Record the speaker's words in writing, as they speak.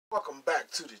Welcome back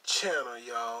to the channel,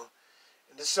 y'all.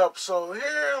 In this episode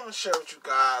here, I'm going to share with you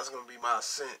guys going to be my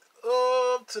scent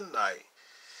of tonight.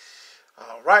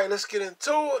 Alright, let's get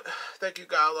into it. I think you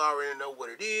guys already know what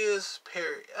it is.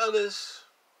 Perry Ellis.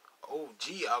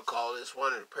 OG, I'll call this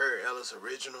one of the Perry Ellis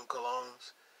original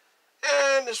colognes.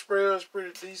 And the spray is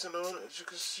pretty decent on it, as you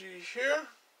can see here.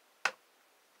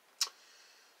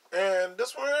 And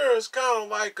this one here is kind of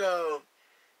like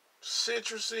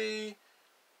citrusy.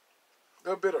 A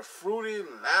little bit of fruity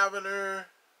lavender.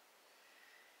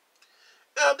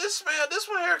 Now this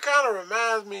one here kind of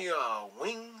reminds me of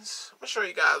wings. I'm gonna show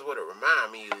you guys what it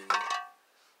reminds me of.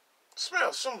 It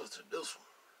smells similar to this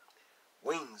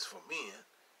one. Wings for men.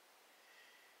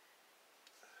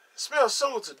 It smells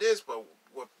similar to this, but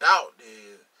without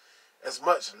as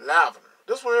much lavender.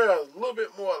 This one here has a little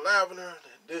bit more lavender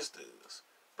than this does,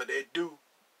 but they do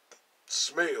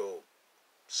smell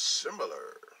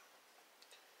similar.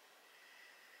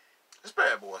 This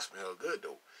bad boy smells good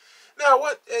though. Now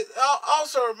what it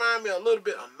also reminds me a little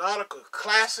bit of Nautical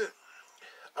Classic.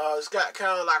 It's got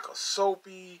kind of like a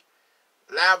soapy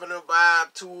lavender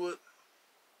vibe to it.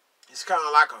 It's kind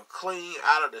of like a clean,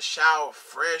 out of the shower,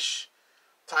 fresh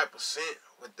type of scent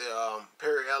with the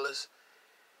Perry Ellis.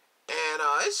 And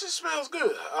it just smells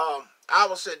good. I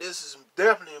would say this is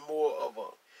definitely more of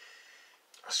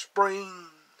a spring,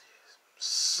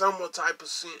 summer type of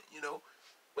scent, you know.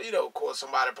 But, you know, of course,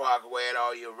 somebody probably can wear it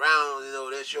all year round. You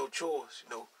know, that's your choice,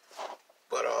 you know.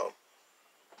 But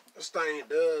this thing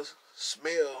does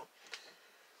smell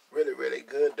really, really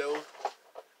good, though.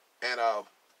 And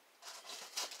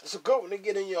it's a good one to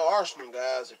get in your arsenal,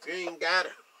 guys. If you ain't got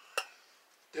it,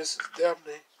 this is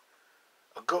definitely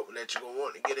a good one that you're going to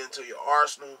want to get into your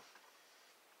arsenal.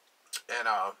 And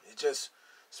it just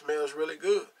smells really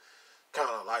good. Kind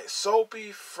of like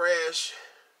soapy, fresh,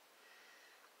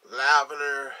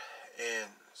 lavender, and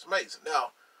it's amazing.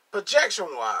 Now, projection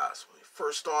wise, when you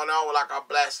first start out with like I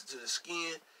blasted to the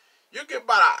skin, you get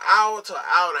about an hour to an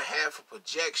hour and a half of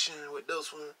projection with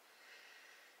this one.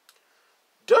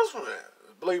 This one,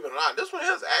 believe it or not, this one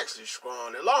is actually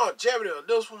strong. The longevity of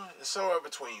this one is somewhere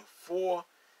between 4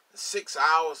 and 6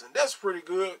 hours, and that's pretty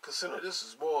good considering this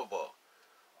is more of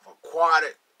a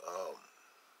aquatic,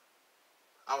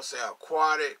 I would say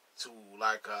aquatic to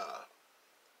like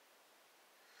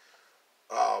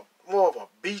more of a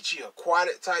beachy,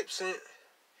 aquatic type scent.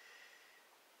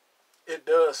 It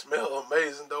does smell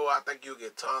amazing though. I think you'll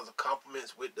get tons of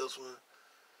compliments with this one.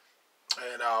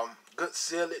 And good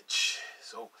silage.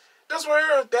 So this one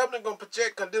here is definitely going to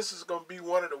project, because this is going to be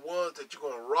one of the ones that you're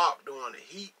going to rock during the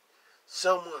heat,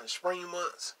 summer and spring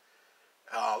months.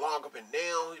 Long up and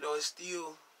down, you know, it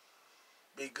still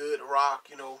be good to rock,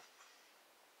 you know.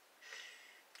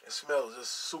 It smells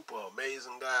just super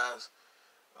amazing, guys.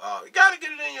 You got to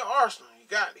get it in your arsenal. You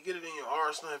got to get it in your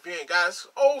arsenal. If you ain't got it, it's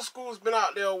old school's been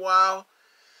out there a while.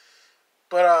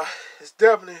 But it's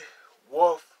definitely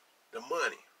worth the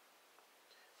money.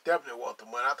 Definitely worth the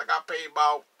money. I think I paid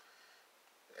about,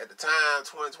 at the time,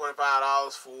 $20,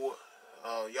 $25 for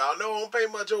it. Y'all know I don't pay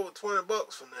much over $20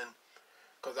 for nothing.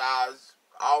 Because I was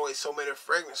always so many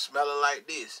fragrances smelling like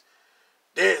this.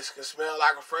 This can smell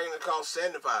like a fragrance cost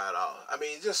 $75. I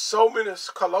mean, just so many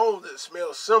colognes that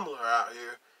smell similar out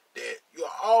here that you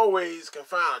always can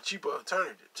find a cheaper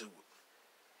alternative to it.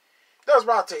 That's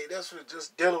my take. That's for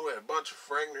just dealing with a bunch of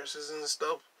fragrances and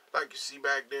stuff like you see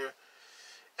back there.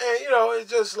 And, you know, it's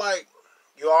just like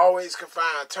you always can find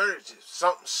alternatives.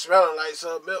 Something smelling like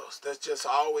something else. That's just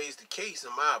always the case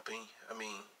in my opinion. I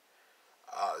mean,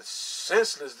 it's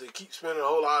senseless to keep spending a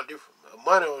whole lot of different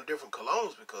money on different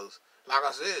colognes because, like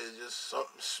I said, it's just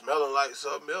something smelling like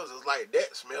something else. It's like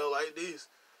that smell like this.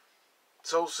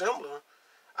 So similar.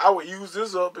 I would use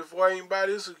this up before I even buy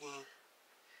this again.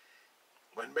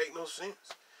 Wouldn't make no sense.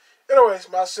 Anyways,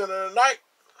 my scent of the night.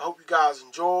 I hope you guys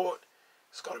enjoyed.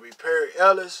 It's going to be Perry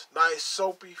Ellis. Nice,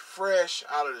 soapy, fresh,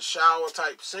 out of the shower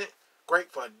type scent. Great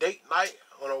for a date night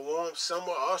on a warm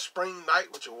summer or spring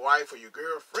night with your wife or your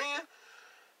girlfriend.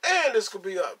 And this could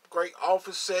be a great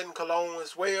office setting cologne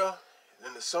as well.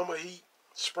 In the summer heat,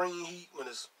 spring heat, when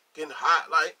it's getting hot,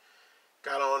 like,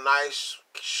 got on nice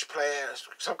plaid,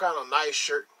 some kind of nice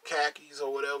shirt, khakis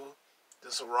or whatever.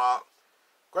 Just a rock.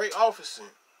 Great office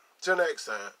scent. Till next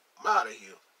time, I'm out of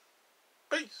here.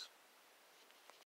 Peace.